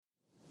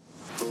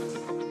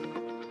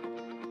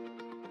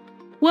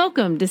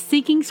Welcome to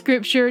Seeking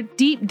Scripture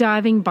Deep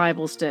Diving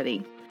Bible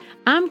Study.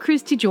 I'm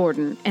Christy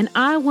Jordan, and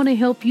I want to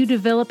help you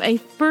develop a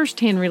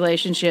first-hand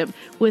relationship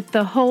with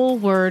the whole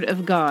Word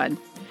of God.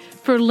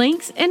 For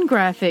links and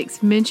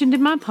graphics mentioned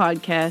in my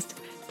podcast,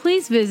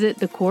 please visit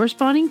the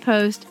corresponding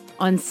post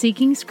on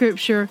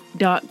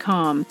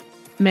seekingscripture.com.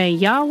 May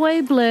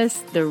Yahweh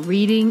bless the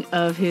reading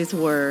of His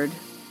Word.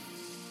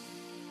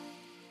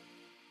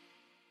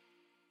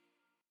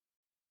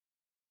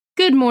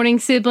 Good morning,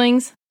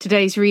 siblings.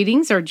 Today's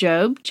readings are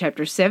Job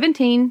chapter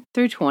 17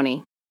 through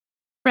 20.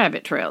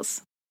 Rabbit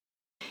trails.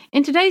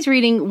 In today's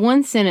reading,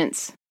 one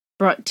sentence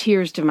brought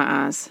tears to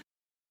my eyes.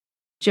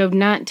 Job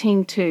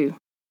 19:2.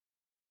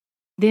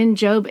 Then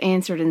Job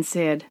answered and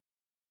said,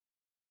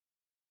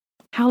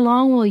 "How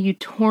long will you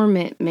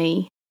torment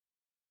me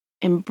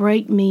and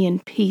break me in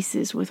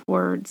pieces with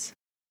words?"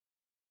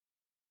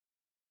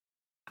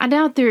 I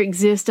doubt there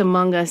exists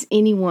among us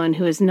anyone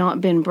who has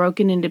not been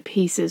broken into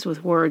pieces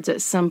with words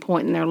at some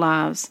point in their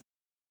lives.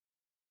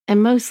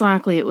 And most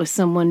likely it was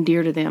someone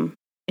dear to them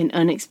and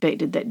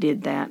unexpected that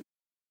did that.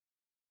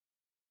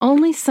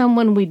 Only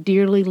someone we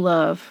dearly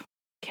love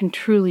can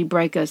truly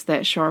break us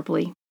that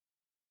sharply.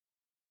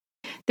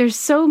 There's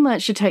so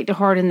much to take to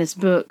heart in this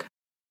book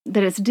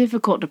that it's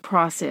difficult to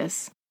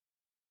process.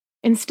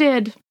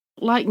 Instead,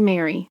 like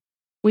Mary,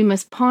 we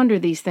must ponder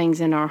these things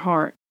in our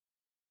heart,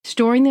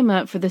 storing them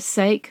up for the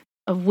sake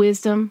of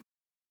wisdom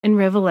and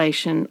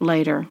revelation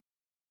later.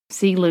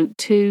 See Luke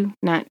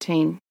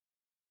 2:19.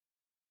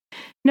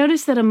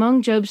 Notice that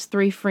among Job's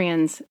three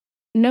friends,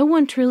 no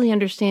one truly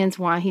understands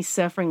why he's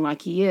suffering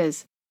like he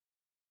is.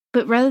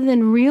 But rather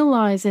than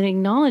realize and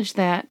acknowledge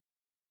that,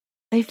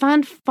 they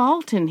find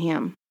fault in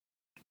him.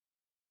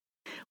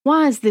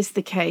 Why is this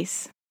the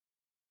case?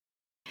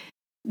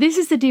 This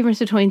is the difference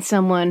between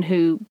someone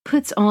who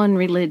puts on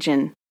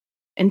religion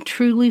and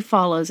truly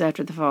follows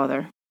after the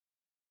Father.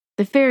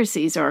 The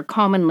Pharisees are a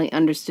commonly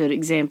understood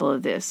example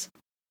of this.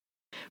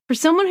 For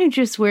someone who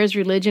just wears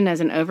religion as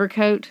an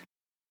overcoat,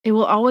 it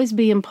will always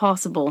be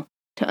impossible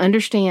to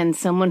understand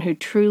someone who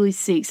truly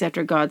seeks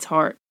after God's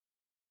heart.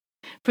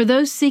 For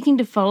those seeking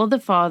to follow the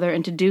Father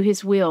and to do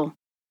His will,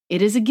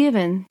 it is a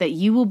given that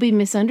you will be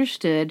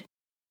misunderstood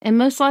and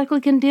most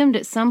likely condemned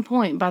at some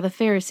point by the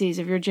Pharisees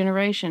of your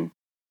generation.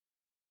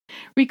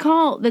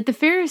 Recall that the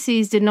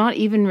Pharisees did not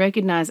even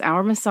recognize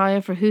our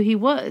Messiah for who He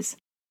was,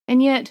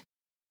 and yet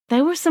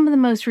they were some of the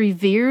most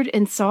revered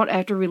and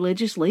sought-after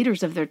religious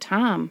leaders of their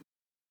time.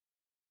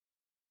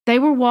 They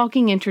were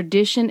walking in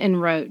tradition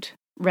and rote,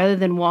 rather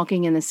than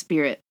walking in the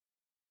Spirit.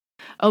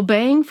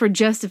 Obeying for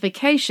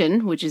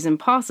justification, which is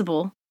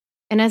impossible,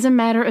 and as a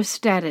matter of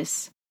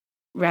status,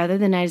 rather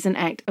than as an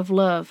act of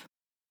love.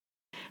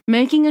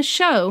 Making a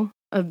show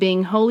of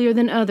being holier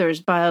than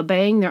others by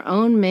obeying their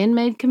own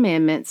man-made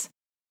commandments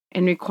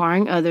and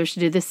requiring others to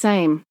do the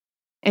same,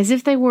 as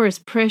if they were as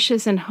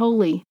precious and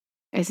holy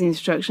as the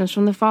instructions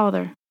from the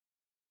Father.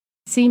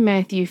 See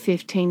Matthew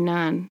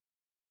 15:9.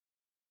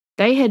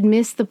 They had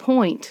missed the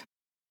point,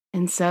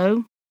 and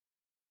so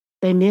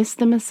they missed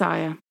the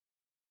Messiah.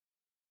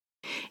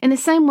 In the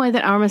same way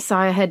that our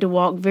Messiah had to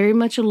walk very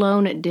much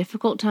alone at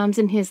difficult times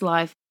in His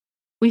life,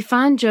 we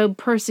find Job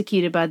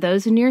persecuted by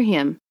those near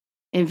him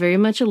and very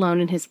much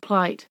alone in his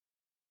plight.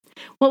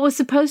 What was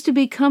supposed to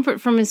be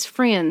comfort from his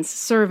friends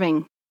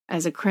serving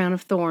as a crown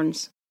of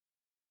thorns.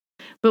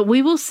 But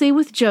we will see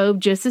with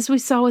Job, just as we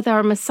saw with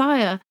our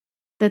Messiah,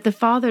 that the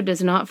Father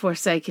does not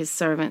forsake His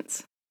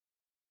servants.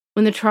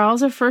 When the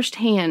trials are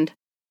firsthand,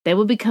 they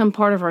will become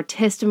part of our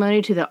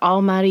testimony to the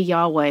Almighty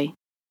Yahweh.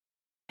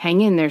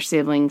 Hang in there,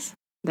 siblings.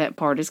 That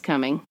part is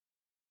coming.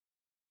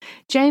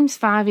 James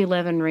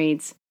 5:11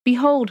 reads,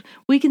 "Behold,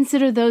 we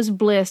consider those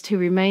blessed who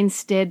remain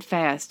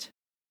steadfast.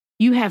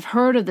 You have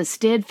heard of the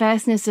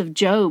steadfastness of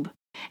Job,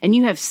 and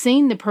you have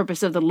seen the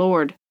purpose of the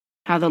Lord,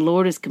 how the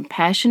Lord is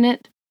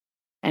compassionate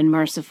and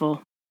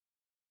merciful."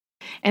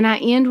 And I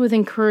end with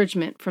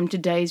encouragement from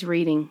today's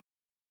reading.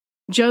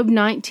 Job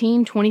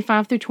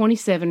 19:25 through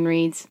 27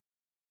 reads,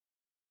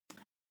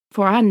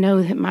 "For I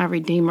know that my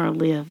Redeemer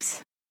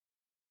lives,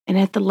 and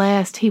at the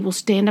last He will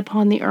stand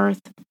upon the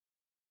earth.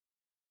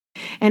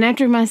 And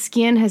after my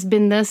skin has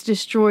been thus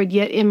destroyed,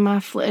 yet in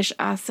my flesh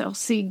I shall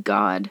see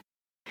God,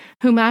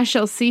 whom I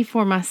shall see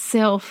for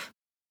myself,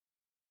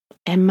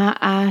 and my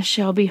eye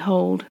shall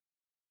behold,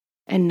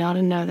 and not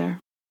another."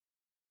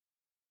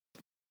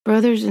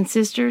 Brothers and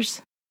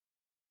sisters,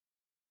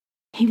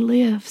 He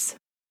lives.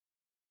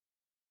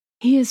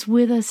 He is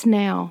with us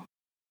now,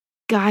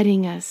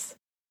 guiding us,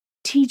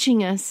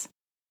 teaching us,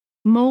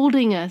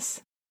 molding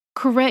us,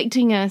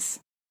 correcting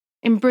us,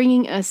 and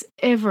bringing us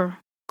ever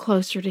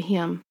closer to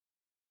Him.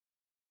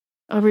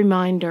 A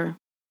reminder,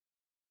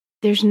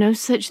 there's no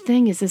such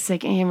thing as a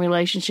second-hand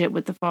relationship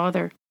with the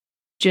Father,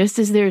 just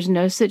as there is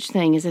no such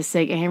thing as a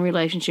second-hand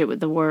relationship with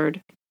the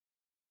Word.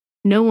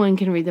 No one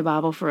can read the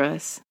Bible for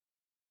us.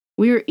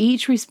 We are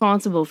each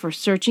responsible for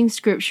searching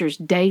Scriptures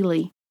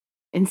daily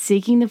and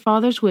seeking the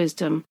Father's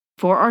wisdom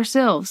for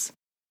ourselves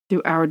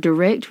through our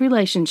direct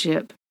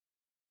relationship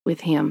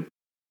with Him.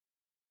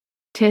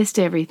 Test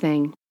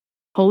everything.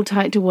 Hold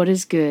tight to what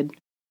is good.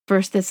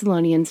 1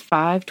 Thessalonians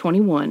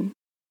 5:21.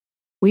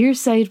 We are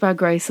saved by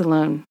grace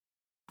alone.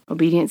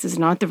 Obedience is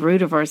not the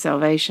root of our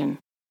salvation,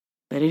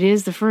 but it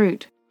is the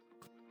fruit.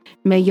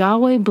 May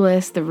Yahweh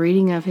bless the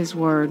reading of His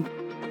word.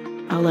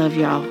 I love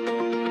y'all.